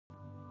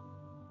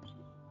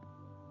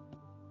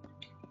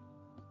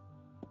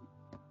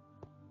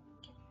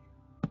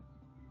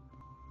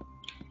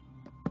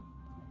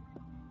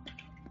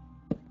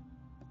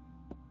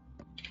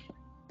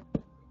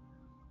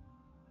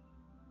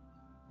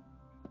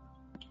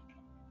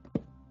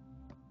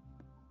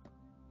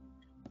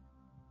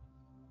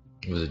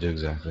What does it do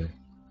exactly?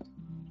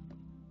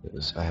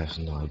 I have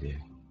no idea.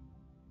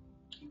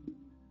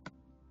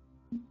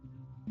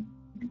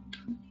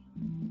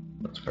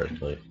 That's first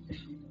plate.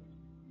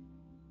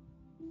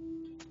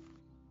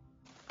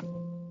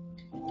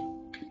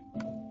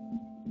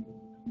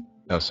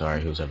 Oh,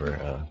 sorry, who's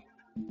ever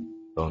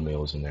bone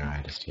meal was in there. I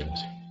had to steal it.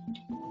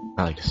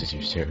 I like to sit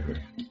your server.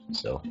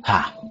 So,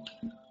 ha!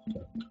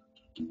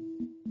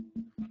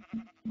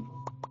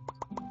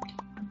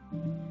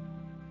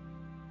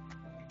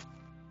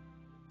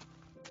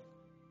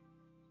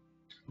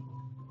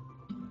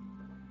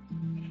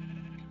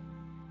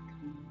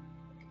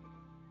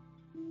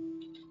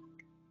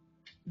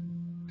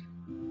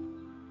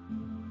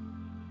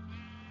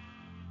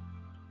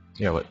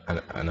 Yeah, what?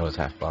 I know it's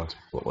half box,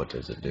 but what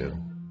does it do?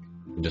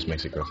 It just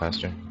makes it grow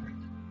faster?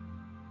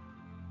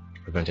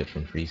 Prevent it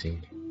from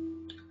freezing?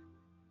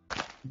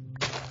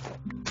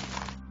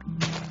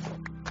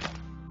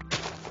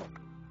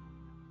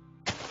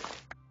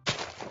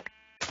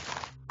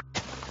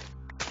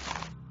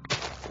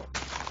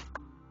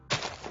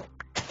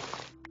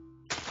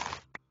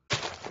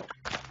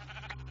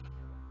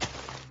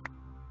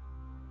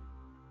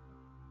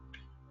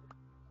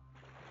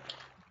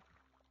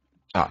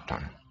 Ah,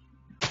 darn.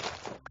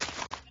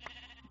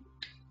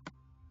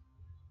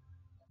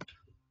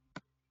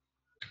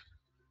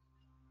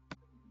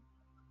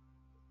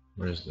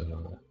 Where's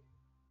the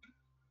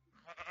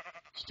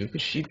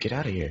stupid sheep? Get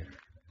out of here!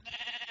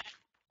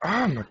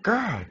 Oh my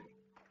god!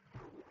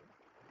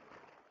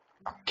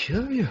 I'll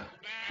kill you!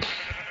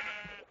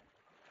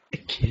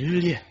 I'll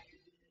kill you!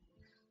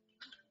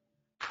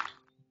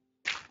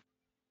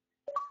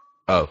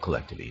 Oh,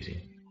 collective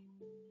easy.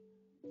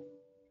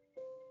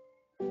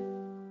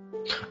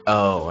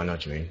 Oh, I know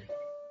what you mean.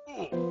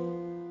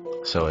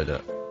 So it,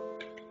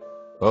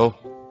 oh,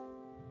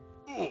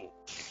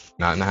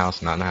 not in the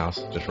house, not in the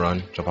house. Just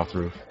run, jump off the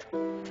roof.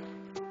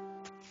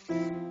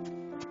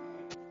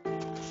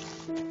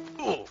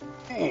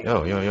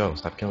 Yo,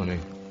 stop killing me.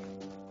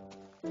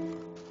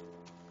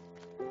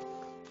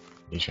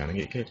 You trying to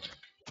get kicked?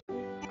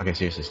 Okay,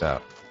 seriously,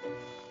 stop.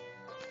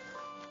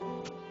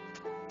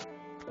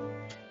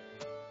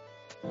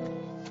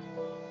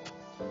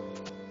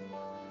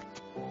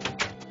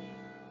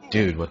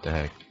 Dude, what the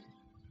heck?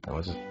 That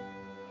was it.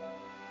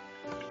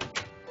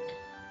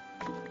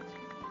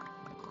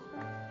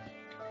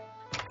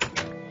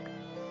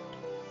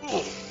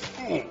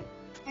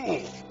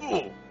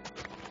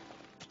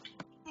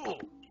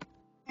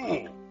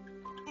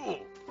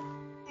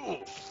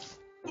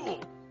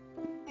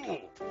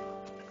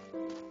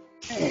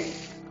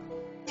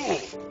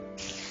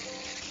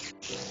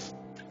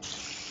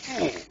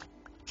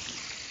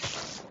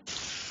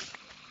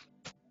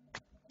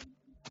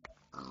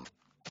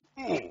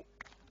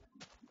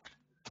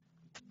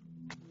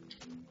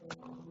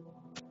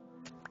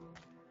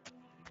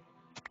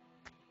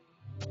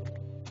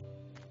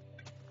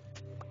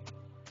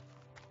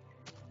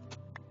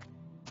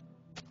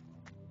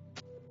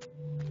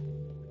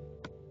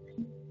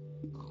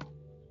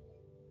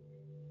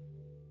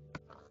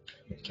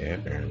 Okay,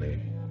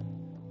 apparently.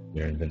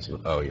 You're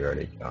invincible. Oh, you're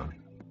already gone.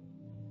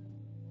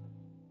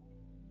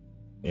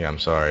 Yeah, I'm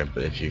sorry,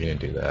 but if you're gonna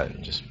do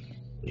that, just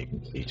be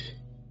complete.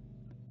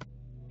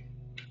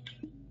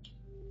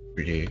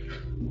 Pretty,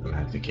 I'm gonna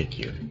have to kick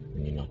you,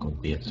 and you're not gonna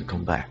be able to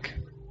come back.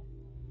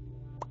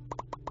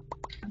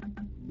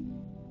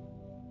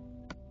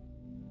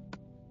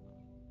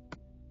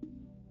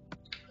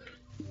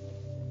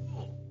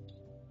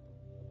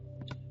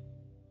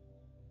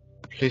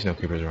 Please no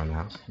creepers around the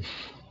house.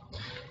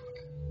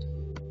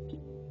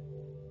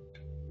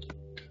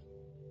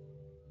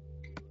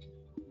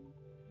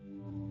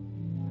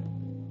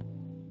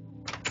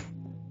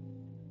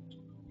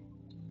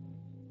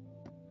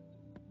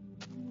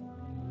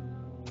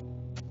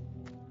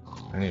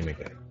 I need to make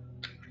it.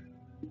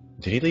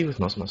 Did he leave with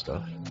most of my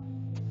stuff?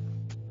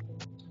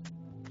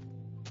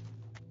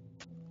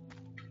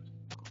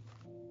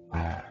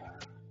 Ah.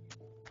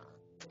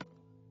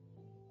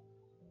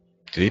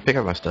 Did he pick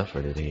up my stuff,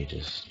 or did he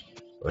just...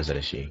 Or is that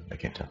a she? I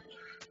can't tell.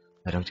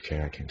 I don't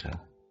care, I can't tell.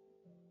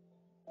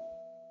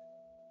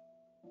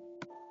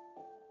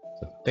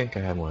 So I think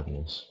I have more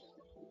than this.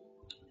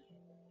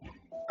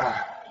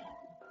 Ah.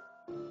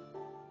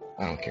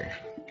 I don't care.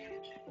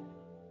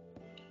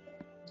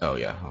 Oh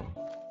yeah,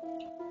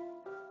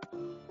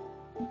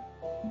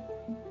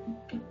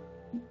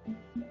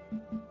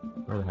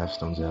 Where are the half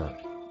stones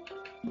at?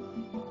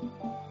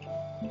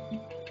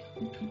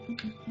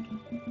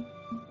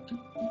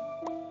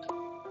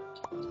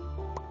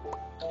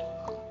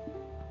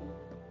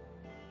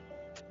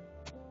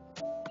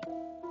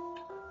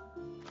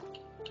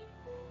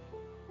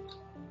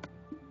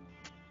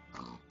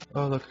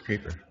 Oh look, a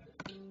creeper.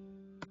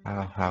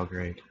 How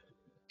great.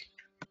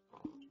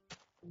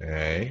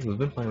 Hey, we've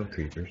been playing with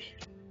creepers.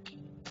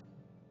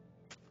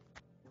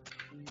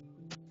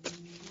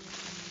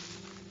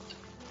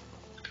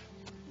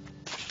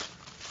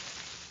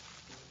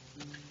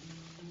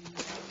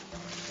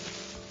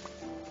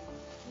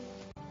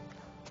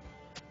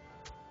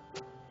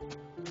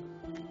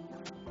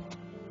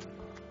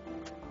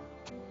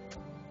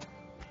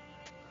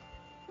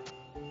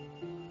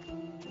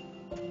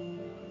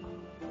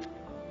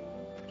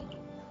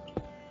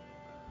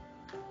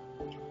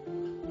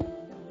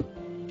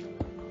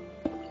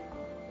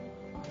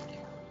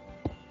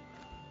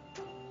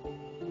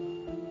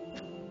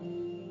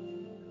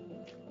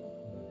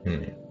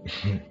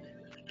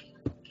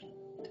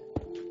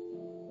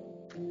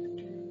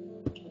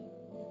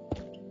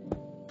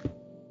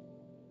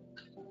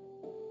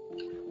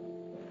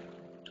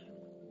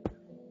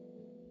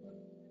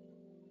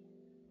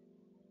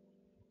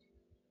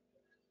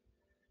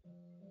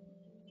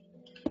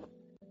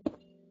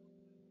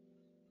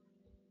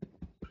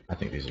 I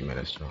think these are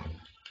Medistone,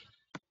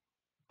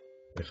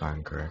 if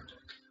I'm correct.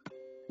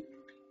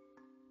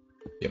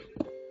 Yep.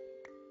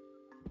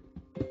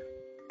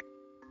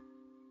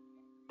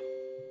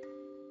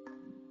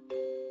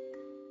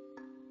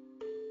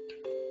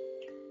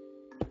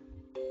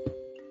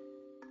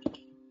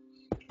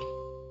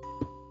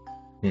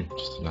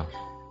 Just enough.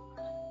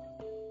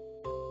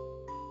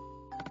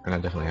 And I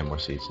definitely have more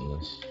seeds than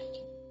this.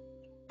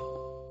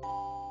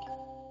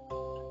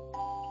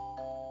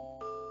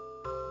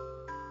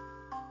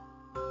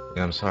 And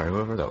I'm sorry,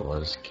 whoever that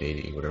was,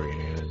 Katie, whatever your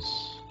name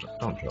is,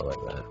 don't draw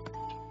like that.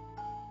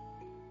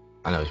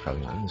 I know he's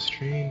probably not in the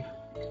stream.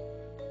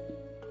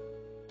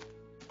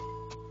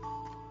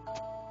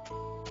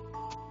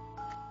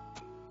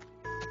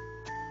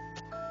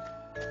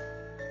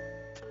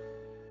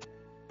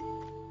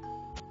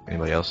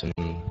 Anybody else in?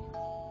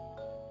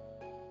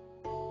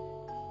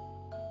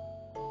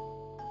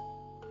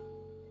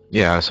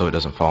 Yeah, so it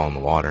doesn't fall in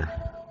the water.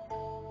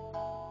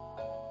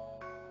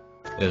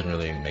 It doesn't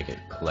really make it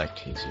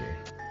collect easier.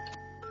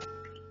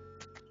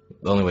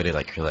 The only way to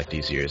like collect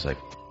easier is like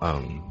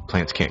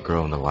plants can't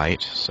grow in the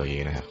light, so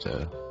you're gonna have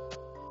to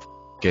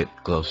get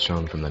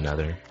glowstone from the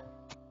nether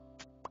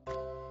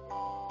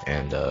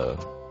and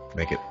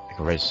make it like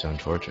a redstone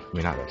torch. I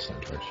mean, not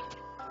redstone torch.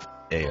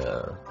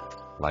 A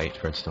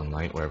redstone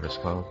light, whatever it's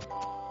called.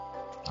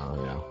 I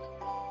don't know.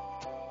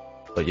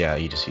 But yeah,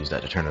 you just use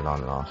that to turn it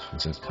on and off.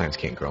 And since plants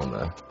can't grow in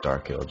the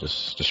dark, it'll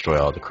just destroy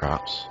all the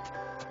crops.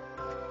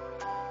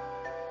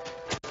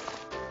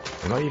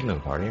 Am I even in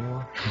the party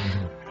anymore?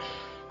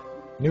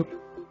 Nope.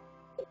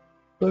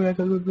 Look at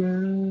the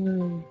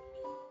ground.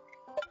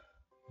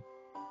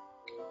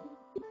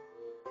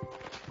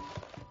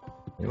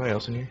 Anybody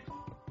else in here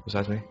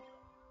besides me?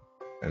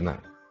 And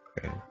that.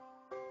 Okay.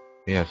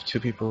 We have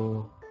 2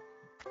 people,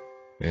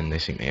 and they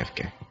seem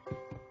AFK.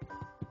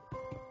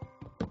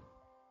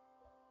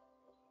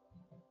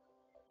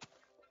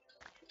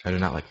 I do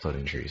not like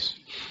floating trees.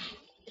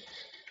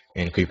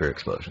 And creeper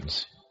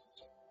explosions.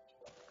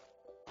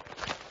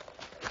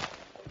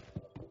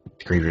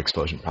 The creeper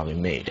explosion probably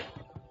made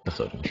the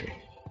floating tree.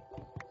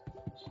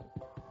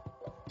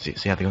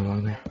 See how they go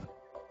along there?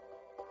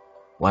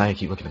 Why I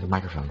keep looking at the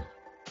microphone?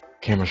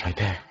 Camera's right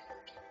there.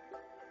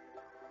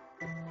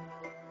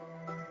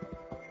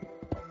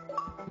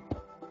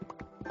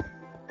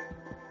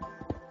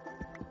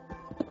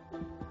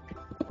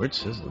 Where'd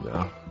Sizzle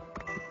go?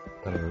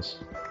 Thought it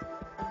was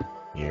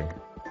here.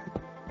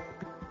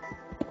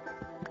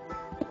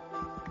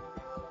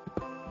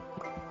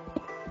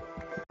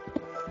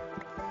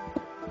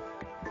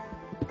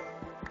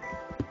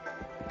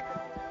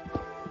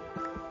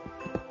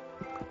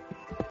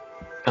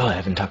 Oh, I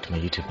haven't talked to my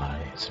YouTube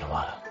audience in a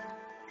while.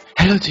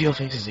 Hello to your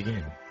faces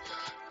again.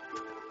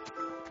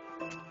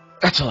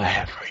 That's all I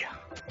have for you.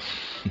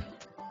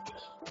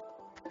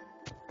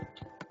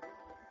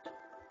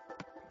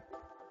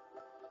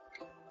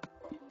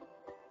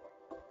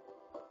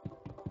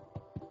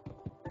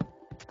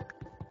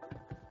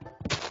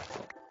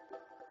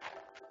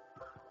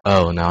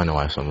 Oh, now I know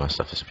why some of my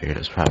stuff disappeared.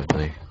 It's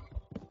probably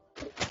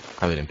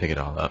didn't pick it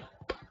all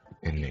up,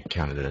 and it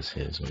counted it as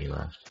his when he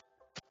left,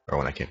 or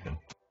when I kicked him.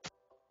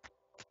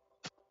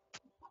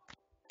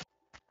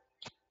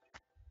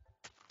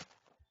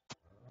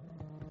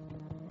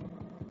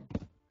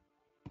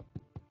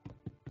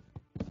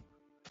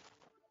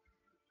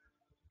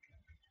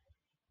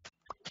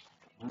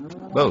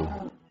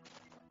 Whoa.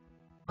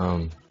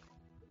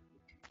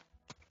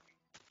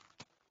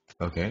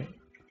 Okay.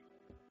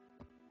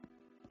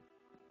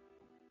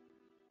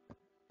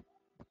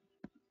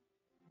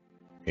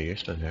 Okay, you're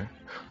still here.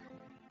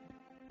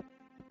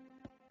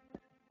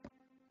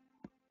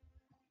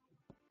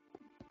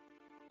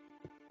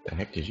 The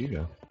heck did you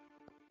go?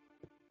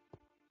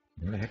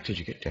 Where the heck did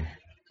you get there?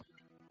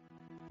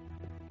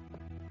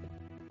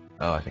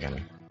 Oh, I think I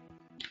know.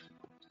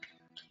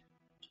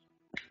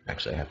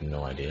 Actually, I have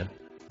no idea,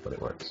 but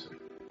it works.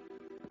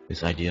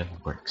 This idea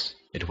works.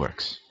 It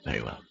works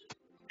very well.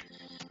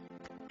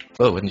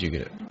 Oh, when did you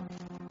get it?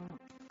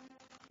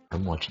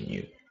 I'm watching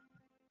you.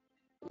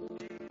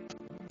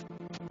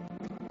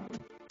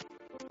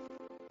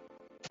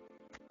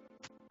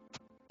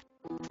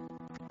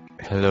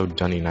 Hello,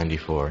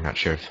 Dunny94. Not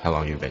sure how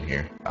long you've been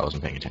here. I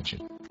wasn't paying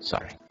attention.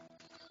 Sorry.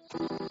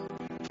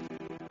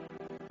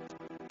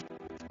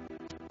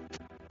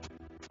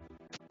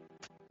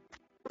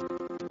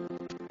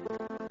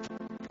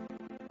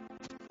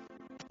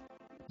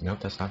 Nope,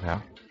 that's not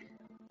how.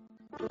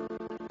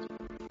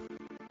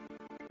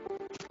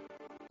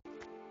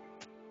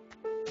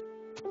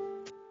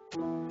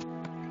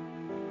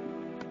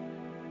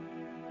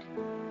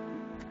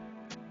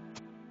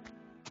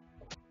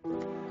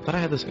 I thought I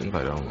had this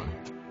invite only.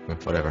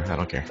 Whatever, I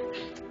don't care.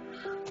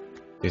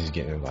 This is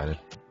getting invited.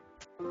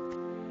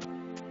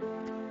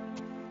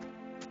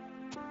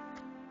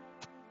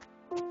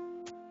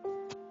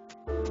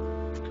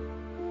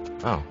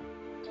 Oh.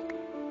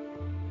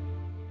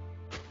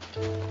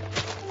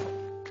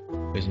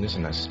 Isn't this a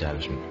nice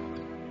establishment?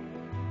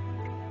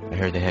 I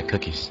heard they had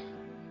cookies.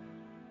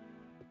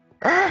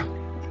 Ah!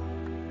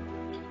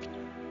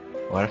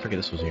 Why'd I forget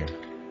this was here?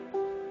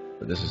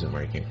 But this isn't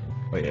where it came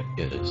from. Wait,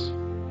 it is.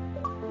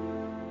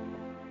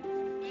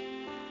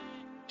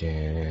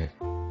 The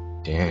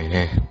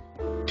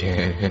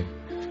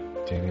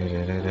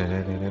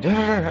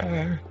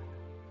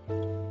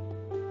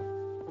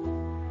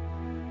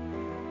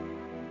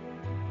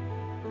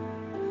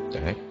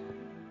heck?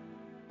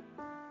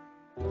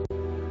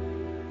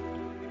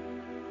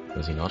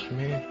 Was he not from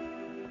here?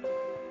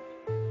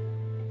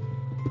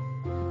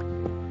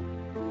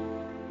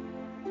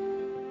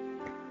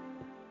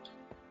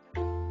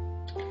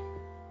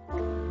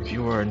 If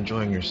you are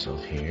enjoying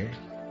yourself here,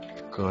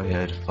 go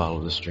ahead,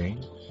 follow the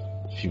stream.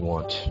 If you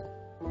want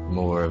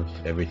more of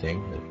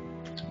everything,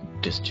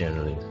 just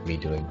generally me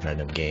doing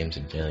random games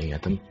and failing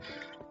at them,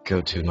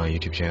 go to my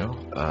YouTube channel.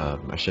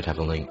 I should have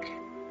a link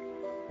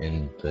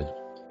in the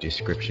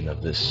description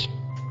of this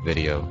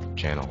video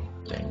channel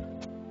thing.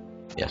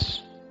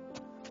 Yes.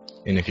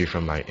 And if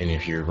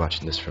you're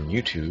watching this from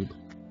YouTube,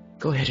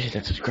 go ahead and hit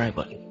that subscribe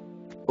button.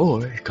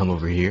 Or come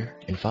over here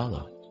and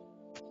follow.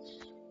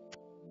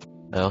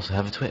 I also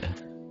have a Twitter.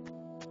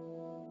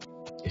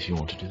 If you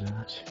want to do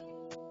that.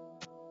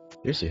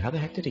 Seriously, how the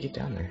heck did he get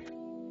down there?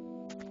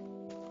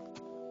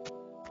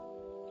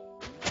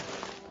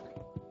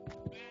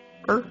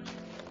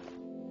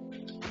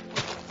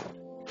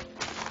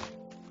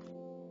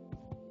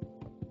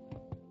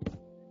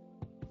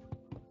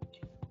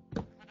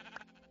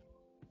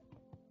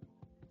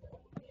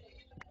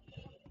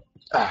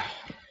 Ah.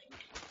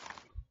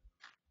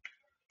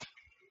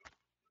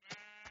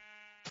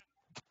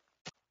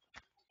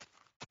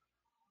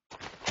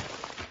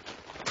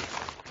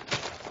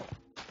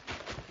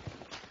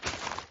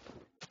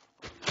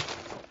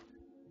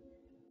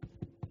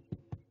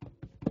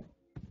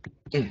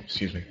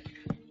 Excuse me.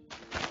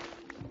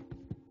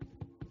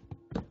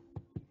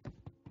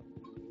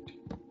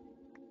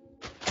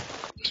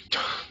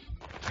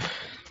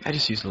 I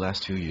just used the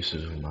last two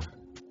uses of my.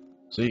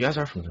 So you guys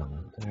are from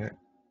somewhere. What the heck?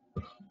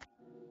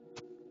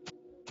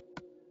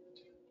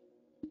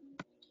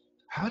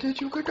 How did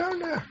you get down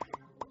there?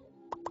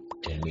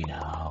 Tell me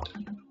now.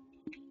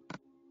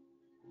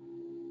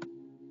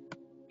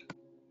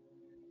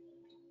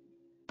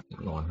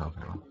 No one help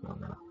now.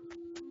 No.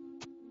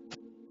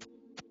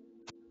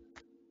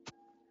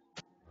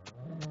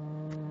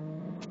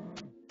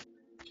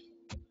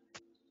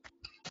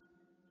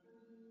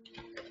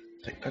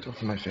 Take that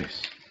off my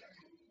face.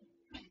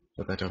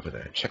 Put that over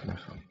there. Check my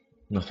phone.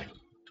 Nothing.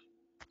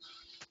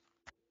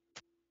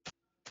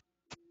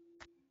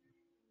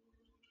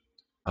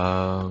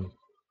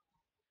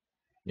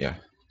 Yeah.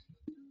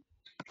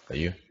 Are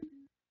you?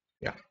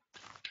 Yeah.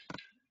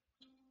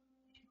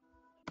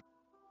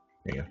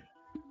 There you go.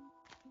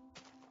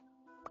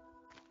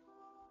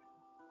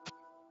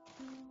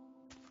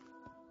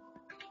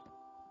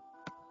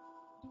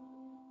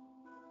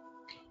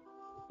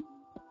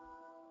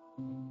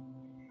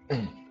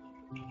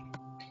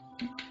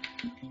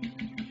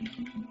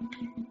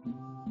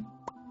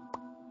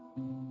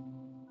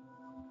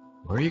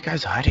 Where are you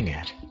guys hiding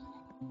at?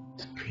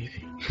 It's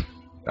creepy.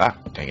 Ah,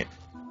 dang it.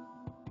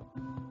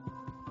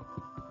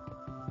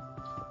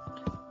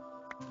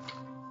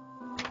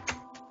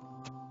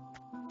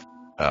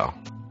 Oh.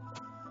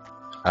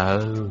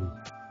 Oh.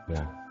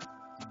 Yeah.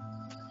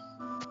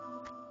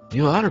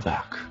 You are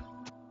back.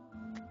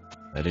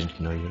 I didn't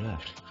know you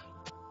left.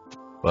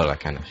 Well, I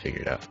kind of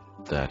figured out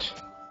that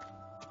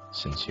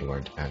since you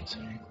weren't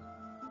answering.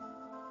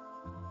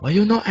 Why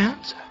you not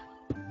answer?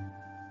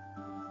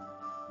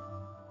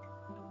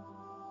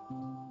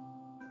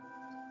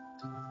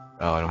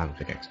 Oh, I don't have a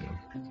pickaxe now.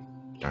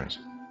 Darn it.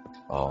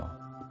 Oh.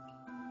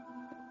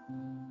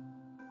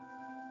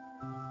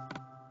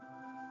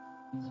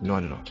 No, I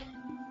do not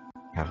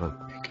have a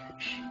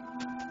pickaxe.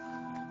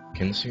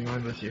 Can this be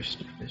mine with your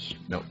fish?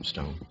 Nope,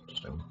 stone.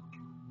 Stone.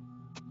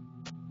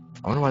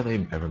 I wonder why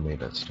they ever made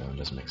that stone.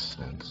 Doesn't make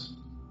sense.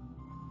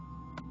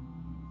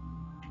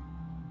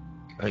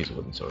 I use a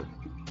wooden sword.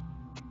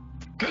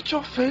 Get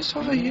your face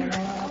over here!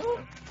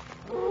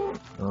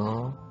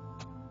 Oh.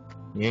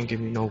 You ain't give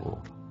me no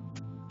wool.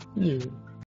 Yeah.